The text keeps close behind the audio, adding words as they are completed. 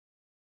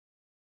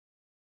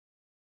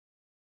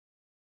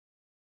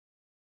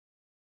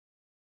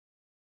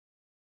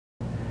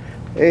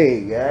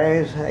Hey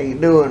guys, how you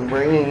doing?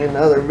 Bringing you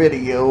another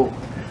video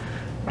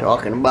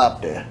talking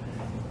about the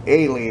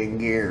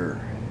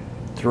Aliengear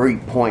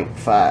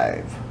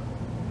 3.5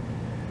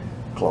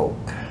 cloak.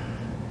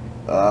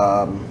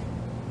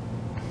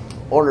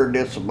 Ordered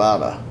this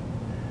about a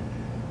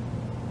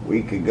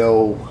week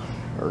ago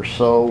or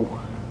so.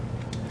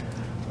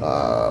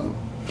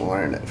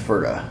 Wanted it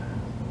for the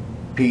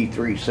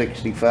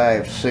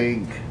P365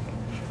 SIG.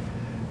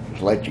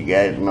 Just let you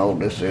guys know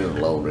this is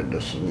loaded.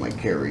 This is my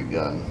carry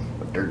gun.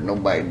 But there's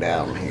nobody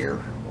down here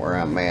where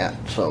I'm at,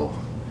 so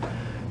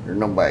there's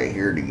nobody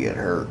here to get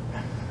hurt.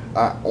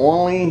 I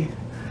only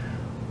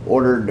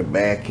ordered the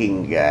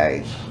backing,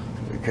 guys,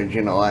 because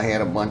you know I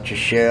had a bunch of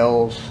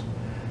shells.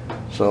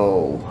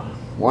 So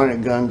one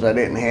of the guns I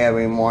didn't have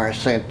anymore, I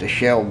sent the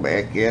shell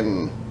back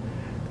in.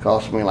 It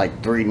cost me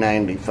like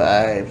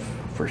 $3.95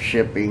 for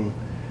shipping,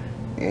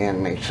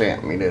 and they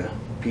sent me the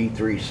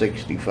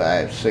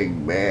P365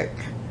 SIG back.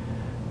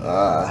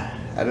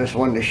 I just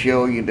wanted to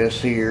show you this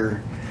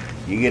here.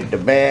 You get the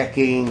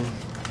backing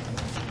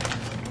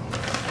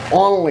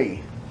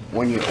only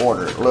when you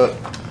order it. Look,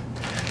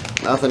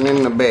 nothing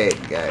in the bag,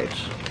 guys.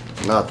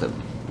 Nothing.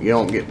 You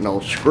don't get no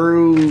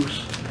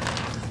screws.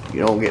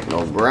 You don't get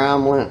no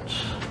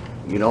grommets.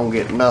 You don't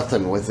get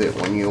nothing with it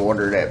when you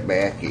order that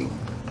backing.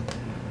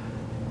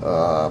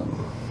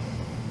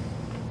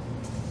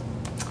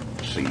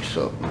 See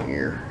something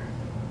here.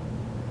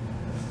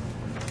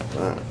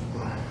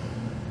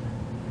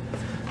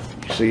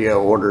 See, I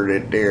ordered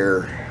it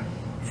there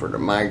for the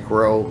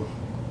micro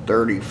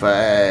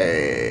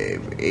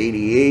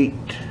 3588,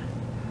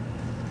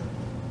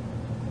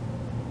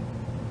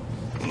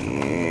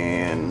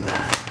 and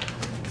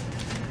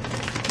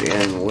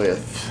then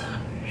with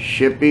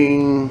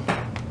shipping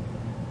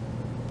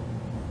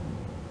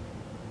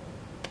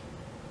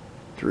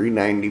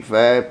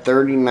 $3.95,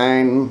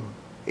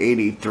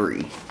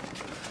 $39.83.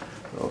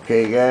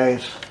 Okay,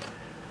 guys.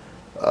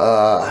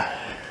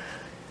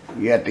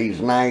 You got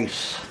these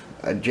nice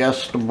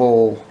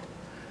adjustable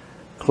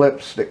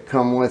clips that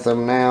come with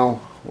them now,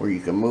 where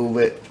you can move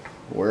it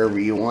wherever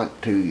you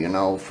want to, you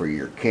know, for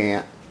your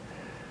camp,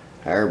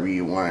 however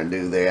you want to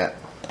do that.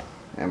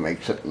 That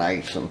makes it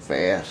nice and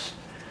fast.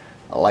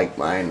 I like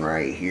mine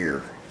right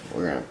here.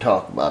 We're going to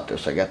talk about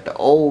this. I got the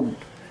old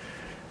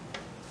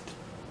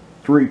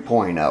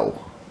 3.0.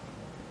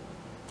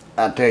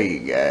 I'll tell you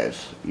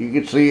guys, you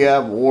can see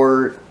I've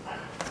wore it,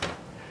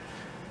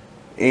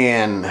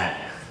 and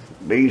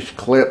these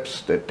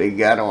clips that they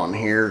got on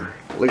here,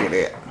 look at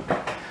that.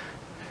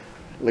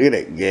 Look at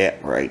that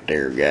gap right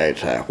there, guys,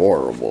 how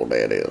horrible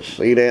that is.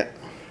 See that?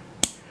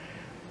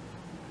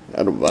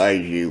 I'd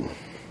advise you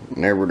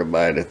never to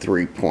buy the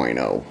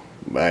 3.0.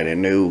 Buy the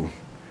new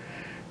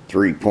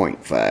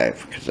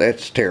 3.5, because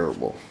that's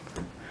terrible.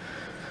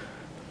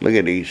 Look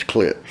at these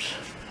clips.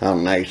 How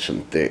nice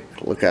and thick.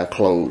 Look how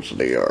closed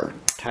they are.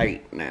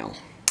 Tight now.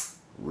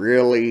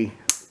 Really,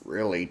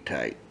 really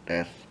tight.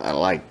 I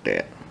like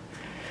that.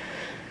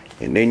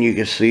 And then you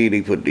can see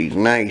they put these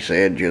nice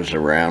edges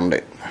around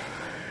it.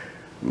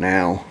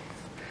 Now,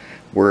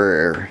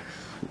 where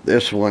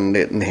this one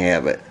didn't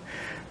have it.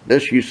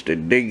 This used to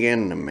dig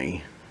into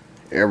me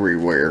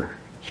everywhere,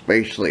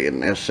 especially in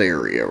this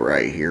area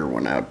right here.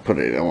 When I would put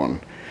it on,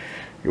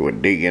 it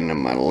would dig into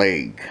my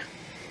leg.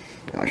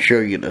 I'll show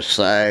you the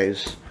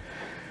size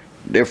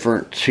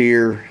difference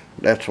here.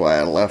 That's why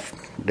I left,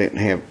 didn't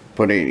have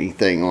put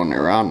anything on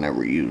there. I'll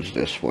never use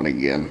this one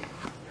again.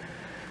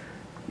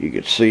 You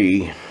can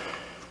see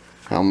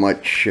how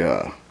much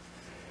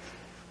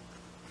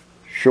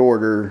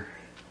shorter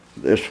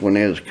this one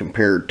is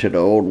compared to the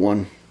old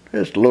one.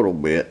 Just a little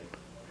bit,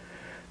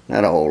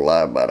 not a whole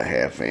lot, about a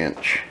 ½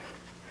 inch.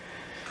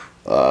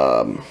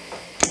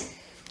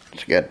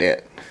 It's got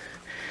that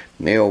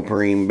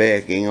neoprene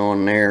backing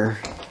on there.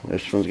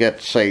 This one's got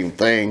the same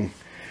thing.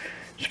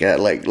 It's got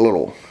like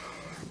little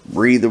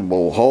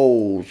breathable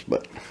holes,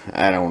 but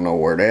I don't know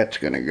where that's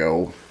gonna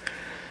go.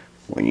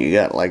 When you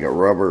got like a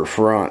rubber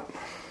front,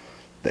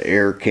 the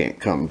air can't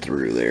come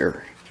through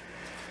there.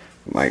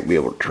 You might be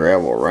able to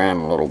travel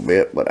around a little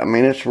bit, but I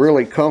mean, it's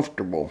really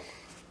comfortable,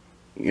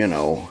 you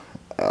know,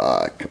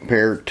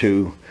 compared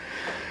to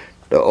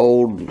the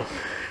old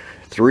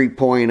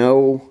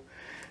 3.0.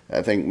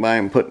 I think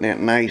by putting that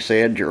nice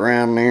edge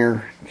around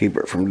there, keep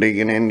it from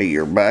digging into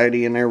your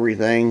body and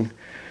everything.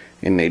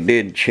 And they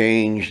did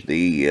change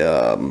the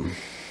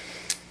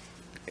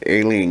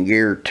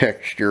Aliengear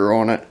texture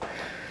on it.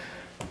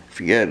 If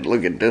you had to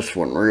look at this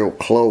one real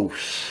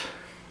close,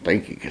 I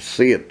think you can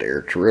see it there.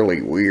 It's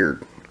really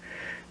weird.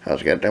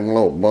 It's got them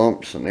little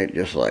bumps, and it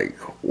just like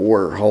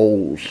wore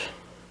holes,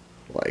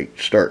 like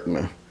starting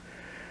to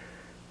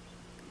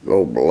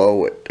go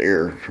below it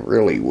there.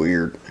 Really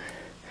weird.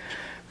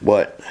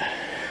 But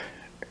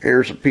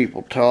here's the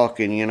people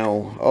talking, you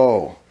know,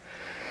 oh,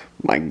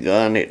 my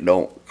gun, it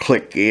don't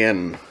click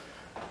in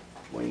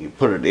when you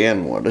put it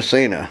in. Well, this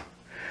ain't a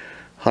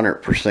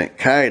 100%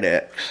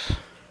 Kydex.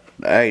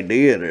 The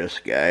idea of this,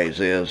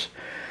 guys, is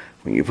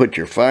when you put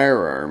your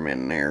firearm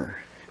in there,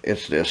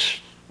 it's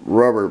this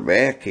rubber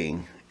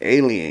backing,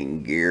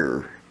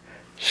 Aliengear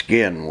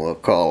skin, we'll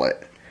call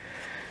it.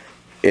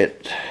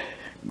 It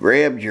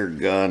grabs your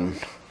gun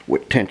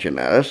with tension.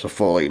 Now that's a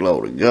fully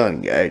loaded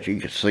gun, guys. You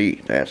can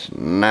see that's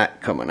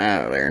not coming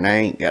out of there, and I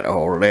ain't got a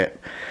hold of that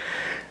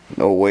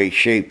no way,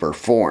 shape, or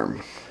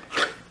form.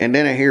 And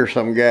then I hear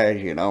some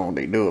guys, you know,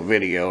 they do a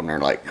video and they're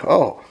like,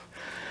 oh,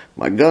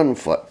 my gun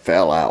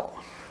fell out.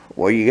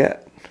 Well, you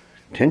got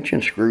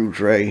tension screws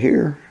right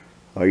here.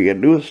 All you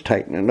gotta do is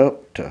tighten it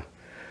up to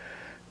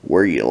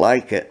where you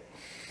like it.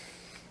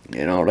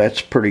 You know,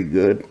 that's pretty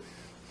good.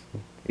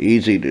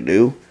 Easy to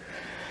do.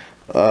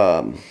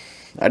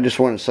 I just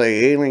want to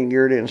say,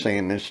 Aliengear didn't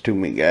saying this to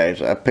me,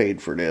 guys. I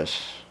paid for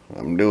this.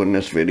 I'm doing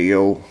this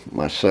video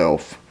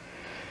myself,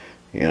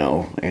 you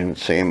know, and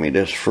saying me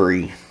this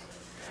free.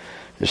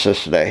 It's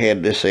just that I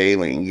had this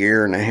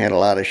Aliengear and I had a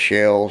lot of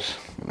shells,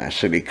 and I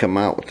said he come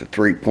out with the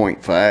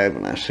 3.5,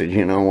 and I said,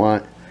 you know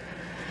what,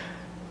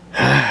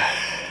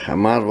 I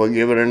might as well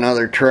give it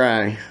another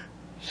try,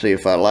 see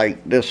if I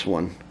like this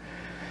one,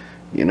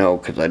 you know,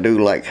 because I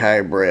do like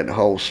hybrid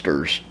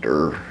holsters.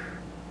 They're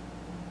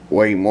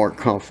way more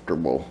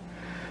comfortable,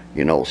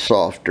 you know,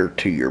 softer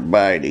to your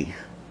body,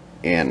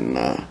 and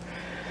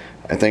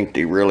I think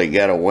they really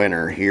got a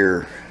winner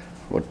here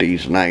with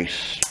these nice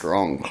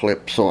strong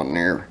clips on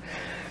there,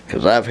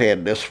 because I've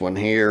had this one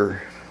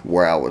here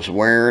where I was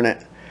wearing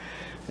it,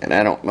 and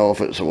I don't know if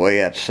it's the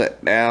way I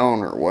sat down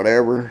or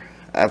whatever,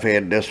 I've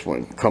had this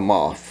one come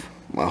off.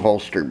 My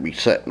holster be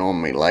sitting on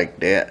me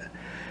like that,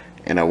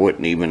 and I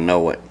wouldn't even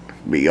know it.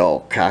 Be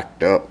all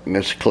cocked up, and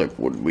this clip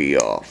would be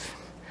off.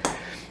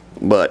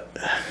 But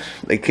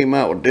they came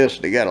out with this.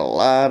 They got a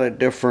lot of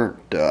different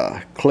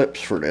clips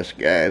for this,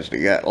 guys.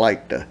 They got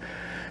like the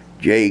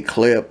J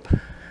clip,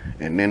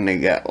 and then they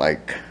got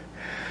like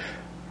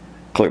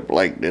clip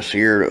like this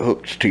here that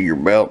hooks to your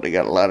belt. They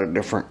got a lot of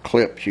different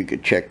clips. You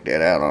could check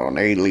that out on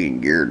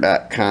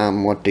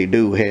aliengear.com, what they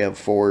do have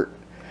for it.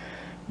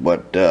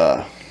 But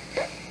I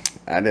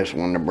just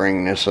wanted to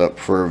bring this up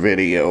for a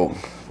video.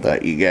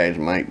 Thought you guys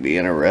might be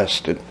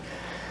interested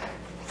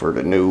for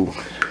the new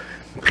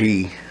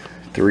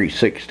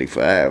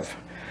P365.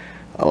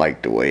 I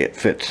like the way it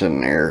fits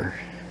in there.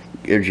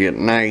 Gives you a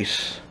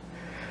nice,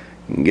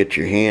 you can get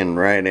your hand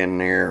right in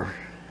there,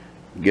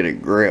 get a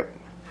grip.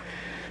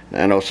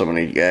 I know some of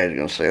these guys are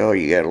going to say, oh,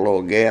 you got a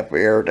little gap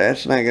there.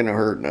 That's not going to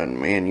hurt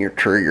nothing, man. Your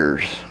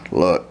triggers,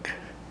 look.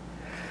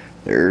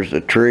 There's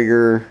the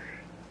trigger.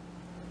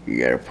 You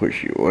got to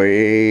push it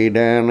way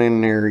down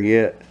in there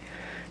yet.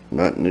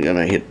 Nothing's going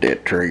to hit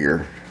that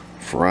trigger,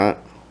 front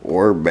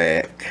or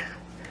back.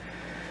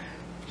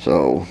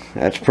 So,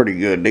 that's pretty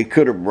good. They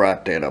could have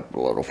brought that up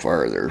a little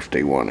farther if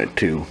they wanted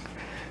to.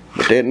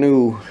 But that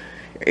new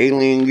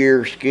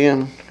Aliengear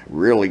skin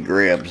really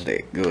grabs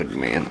that good,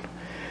 man.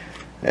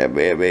 That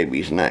bad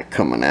baby's not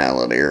coming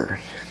out of there.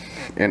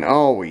 And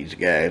always,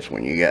 guys,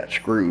 when you got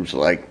screws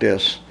like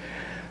this,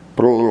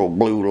 put a little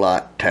blue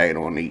Loctite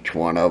on each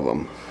one of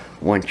them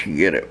once you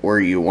get it where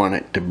you want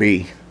it to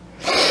be,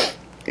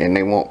 and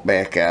they won't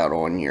back out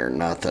on you or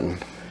nothing.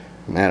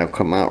 And that'll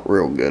come out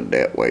real good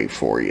that way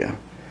for you.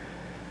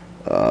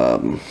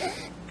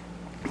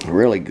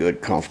 Really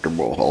good,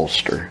 comfortable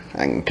holster.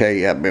 I can tell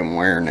you, I've been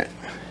wearing it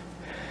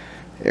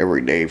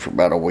every day for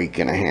about a week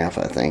and a half,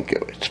 I think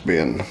it's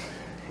been.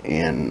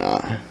 And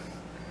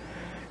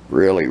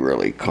really,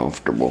 really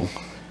comfortable.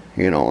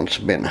 You know, it's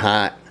been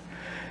hot.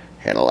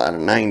 Had a lot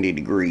of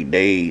 90-degree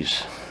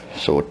days,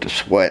 so with the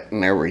sweat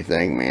and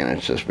everything, man,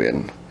 it's just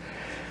been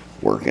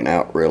working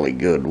out really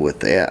good with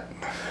that.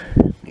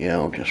 You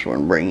know, just want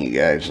to bring you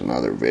guys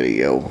another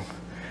video.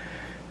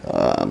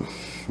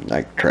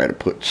 I try to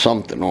put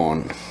something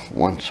on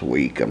once a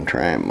week. I'm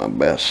trying my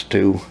best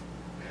to.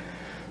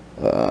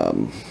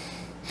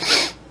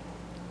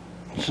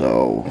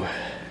 So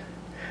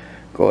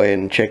go ahead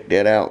and check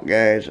that out,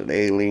 guys, at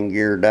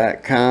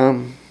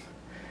aliengear.com,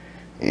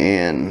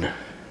 and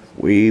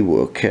we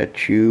will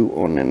catch you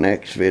on the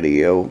next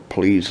video.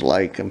 Please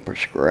like and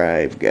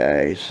subscribe,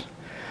 guys.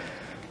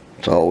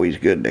 It's always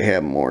good to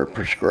have more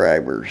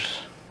subscribers,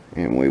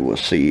 and we will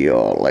see you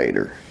all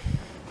later.